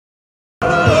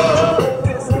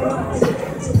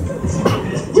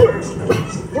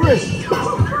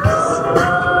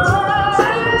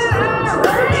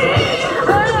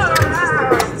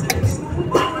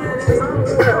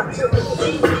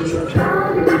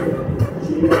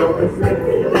Oh,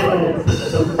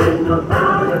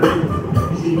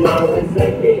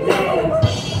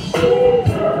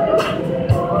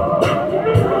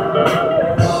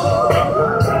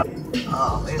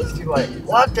 man, it's too late.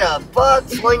 What the fuck?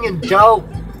 Slinging dope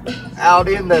out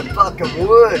in the fucking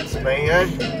woods,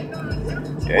 man.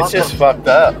 It's just fucked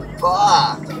up.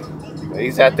 Fuck.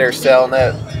 He's out there selling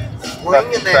that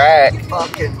Slinging crack. that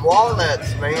fucking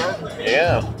walnuts, man.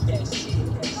 Yeah.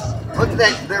 Look at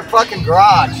that, their fucking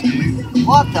garage, dude.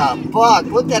 What the fuck?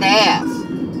 Look at that ass.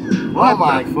 What oh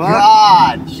my the fuck?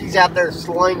 god. She's out there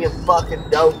slinging fucking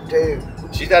dope, too.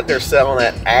 She's out there selling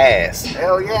that ass.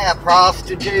 Hell yeah,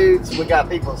 prostitutes. We got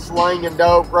people slinging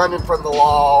dope, running from the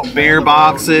law. Beer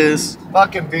boxes.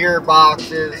 Fucking beer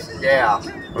boxes. Yeah.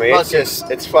 I mean,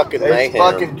 it's fucking mayhem.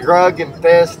 There's fucking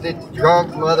drug-infested,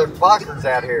 drunk motherfuckers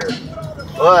out here.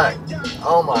 Look.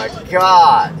 Oh my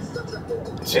god.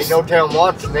 Ain't no telling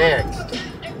what's next.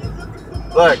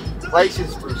 Look,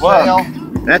 places for sale.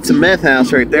 That's a meth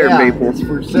house right there, yeah, people. It's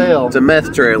for sale. It's a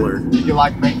meth trailer. You can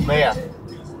like make meth.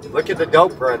 Look at the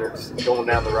dope runners going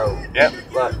down the road. Yep.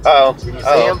 Look. Uh-oh. Can you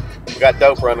see them? We got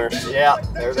dope runners. Yeah,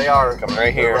 there they are. Coming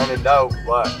right here. They're running dope.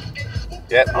 Look.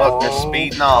 Yep, look, they're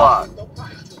speeding off.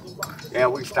 Yeah,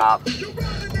 we stopped.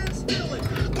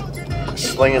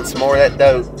 Slinging some more of that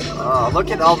dope. Look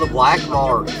at all the black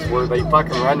marks where they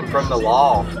fucking running from the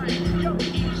law.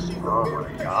 Oh my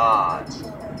god.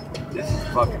 This is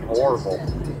fucking horrible.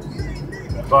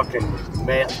 Fucking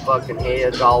meth fucking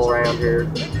heads all around here.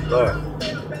 Look.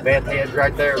 Meth heads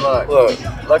right there, look.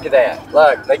 Look at that.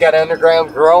 Look, they got an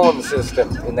underground growing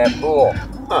system in that pool.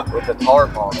 With a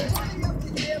tarp on it.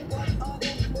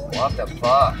 What the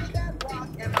fuck?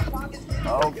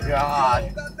 Oh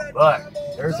god. Look,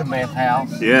 there's a meth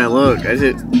house. Yeah, look, that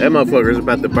motherfucker's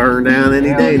about to burn down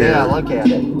any day now. Yeah, look at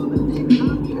it.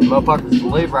 The motherfuckers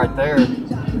live right there.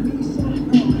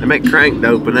 They make crank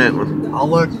dope in that one. Oh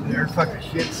look, there's fucking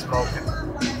shit smoking.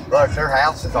 Look, their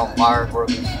house is on fire where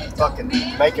they're fucking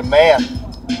making meth.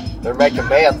 They're making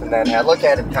meth in that house. Look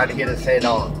at him trying to get his head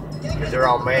on. Because they're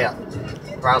on meth.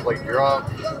 Probably drunk.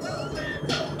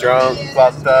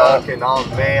 Fucked up. Fucking on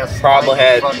meth. Probably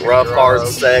had rough, hard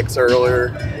drugs. sex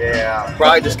earlier. Yeah.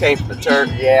 Probably just came from the church.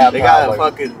 Yeah, they got a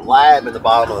fucking lab in the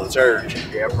bottom of the church.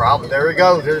 Yeah, probably. There he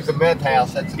goes. There's the meth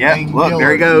house. That's yeah, look, dealer.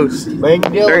 there he goes. Main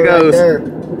dealer there he goes. Right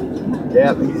there.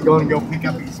 Yeah, he's going to go pick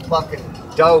up his fucking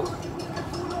dope.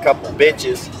 Couple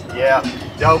bitches. Yeah,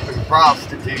 dope and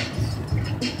prostitutes.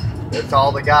 That's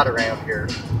all they got around here.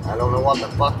 I don't know what the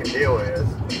fucking deal is.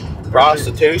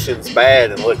 Prostitution's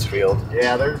bad in Litchfield.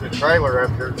 Yeah, there's a trailer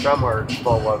up here somewhere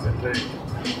full of it too.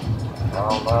 I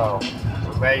don't know.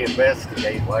 We may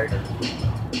investigate later.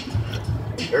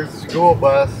 There's a school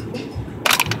bus.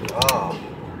 Oh.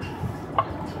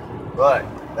 But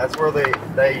that's where they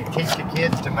teach the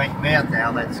kids to make meth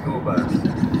now, that school bus.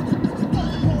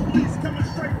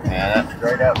 Yeah, that's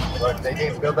straight up. Look, they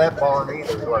didn't build that barn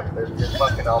either. Look, they're just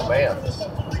fucking on meth.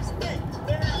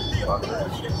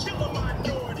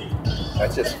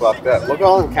 That's just fucked up. Look at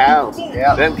all them cows.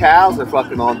 Yeah. Them cows are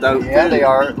fucking on dope. Yeah, too. they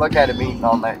are. Look at them eating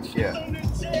on that shit.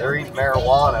 They're eating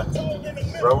marijuana.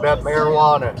 Rolled up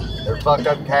marijuana. They're fucked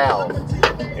up cows.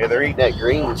 Yeah, they're eating that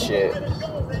green shit.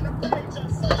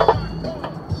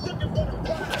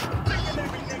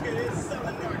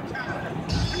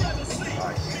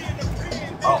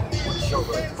 Oh, let's show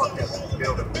the fuck up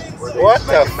building. What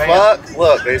the fuck?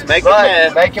 Look, they're making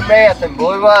meth. Making meth and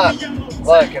blew up.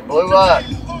 Look, it blew up.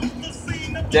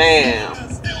 Damn.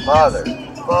 Mother.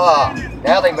 Fuck.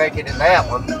 Now they make it in that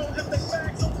one.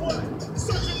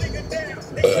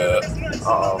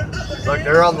 Uh-oh. Look,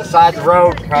 they're on the side of the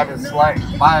road trying to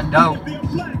buying dope.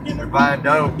 They're buying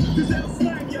dope.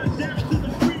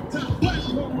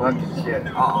 Fucking shit.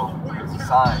 Uh-oh. There's a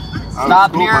sign.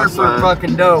 Stop here for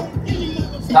fucking dope.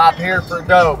 Stop here for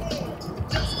dope.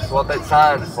 That's what that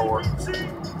sign's for. I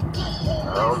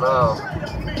don't know.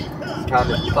 It's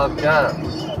kind of fucked up.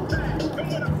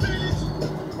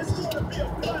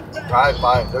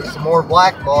 There's some more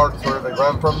black marks where they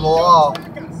run from the law.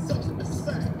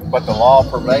 But the law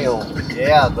prevailed.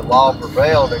 Yeah, the law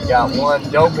prevailed and got one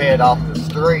dopehead off the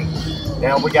street.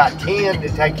 Now we got 10 to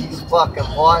take his fucking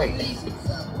place.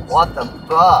 What the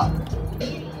fuck?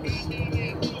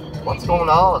 What's going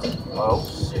on? Oh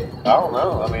shit. I don't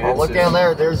know. I mean, oh, look down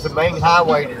there. There's the main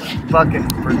highway to fucking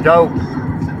for dope.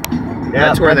 Yeah,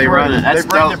 that's where they run it. That's they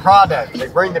bring dope. the product. They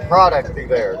bring the product through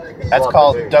there. That's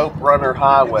called Dope Runner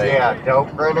Highway. Yeah,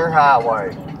 Dope Runner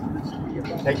Highway.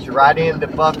 Takes you right into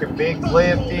fucking Big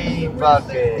Clifty,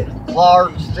 fucking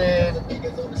Clarkston.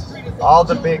 All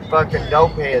the big fucking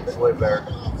dope heads live there.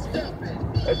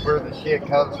 That's where the shit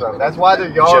comes from. That's why their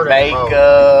yard ain't mowed.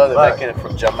 Jamaica. They're making it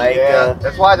from Jamaica. Yeah,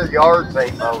 that's why their yards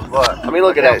ain't mowed. Look. I mean,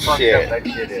 look at that shit. That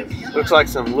shit is. Looks like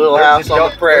some Little House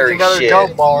on the Prairie another shit.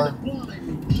 dope barn.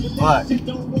 What?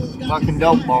 Fucking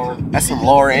dope barn. That's some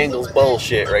Laura Ingalls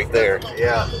bullshit right there.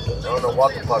 Yeah. I don't know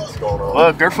what the fuck's going on.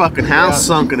 Look, their fucking house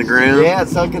sunk in the ground. Yeah,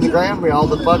 it's sunk in the ground with all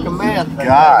the fucking meth.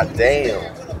 God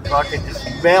damn. Fucking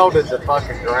just melted the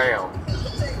fucking ground.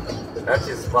 That's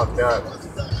just fucked up.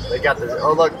 They got the,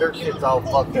 oh look, their shit's all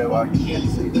fucked up. I can't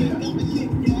see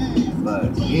that.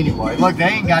 But anyway, look, they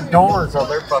ain't got doors on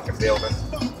their fucking building.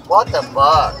 What the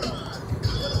fuck?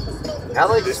 How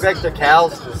do they expect the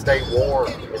cows to stay warm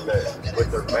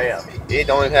with their meth? You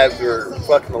don't even have your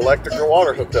fucking electric or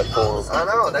water hooked up for them. I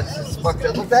know, that's just fucked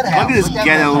up. Look at that house. Look at this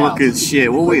ghetto looking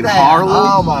shit. What we in that. Harlem?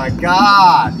 Oh my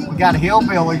god. We got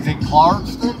hillbillies in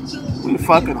Clarkston. We in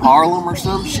fucking Harlem or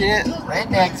some shit?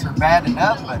 Rednecks are bad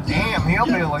enough, but damn,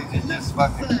 hillbillies is just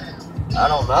fucking, I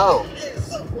don't know.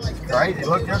 It's crazy.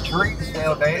 Look, their trees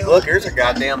fell down. Look, here's a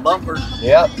goddamn bumper.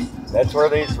 Yep. That's where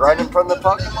they's running from the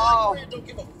fucking law.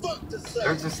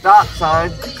 There's a stop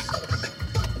sign.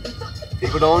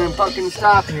 People don't even fucking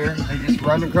stop here. They just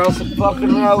run across the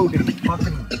fucking road and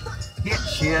fucking hit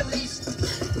shit.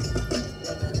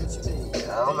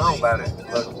 I don't know about it.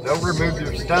 Look, they'll remove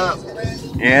your stump.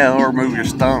 Yeah, they'll remove your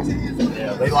stump.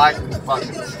 Yeah, they like the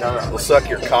fucking stump. They'll suck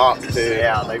your cock too.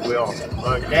 Yeah, they will.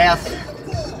 Look, gas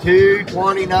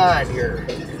 $2.29 here.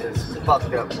 This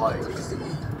fucked up place.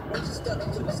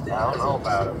 I don't know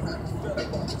about it.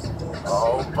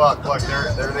 Oh fuck! Look,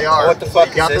 there they are. What the fuck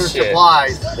they got is this their shit?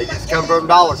 supplies. They just come from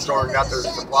dollar store and got their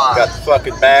supplies. Got the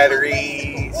fucking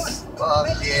batteries. Fuck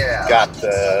yeah. Got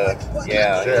the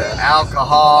the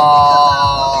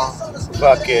alcohol.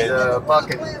 Fucking the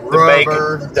fucking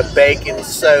rubber. The bacon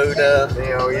soda.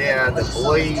 Hell yeah, the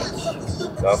bleach.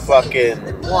 The fucking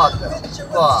What the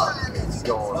fuck is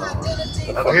going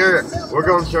on? Up here, we're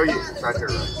gonna show you right here.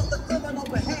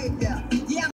 Right?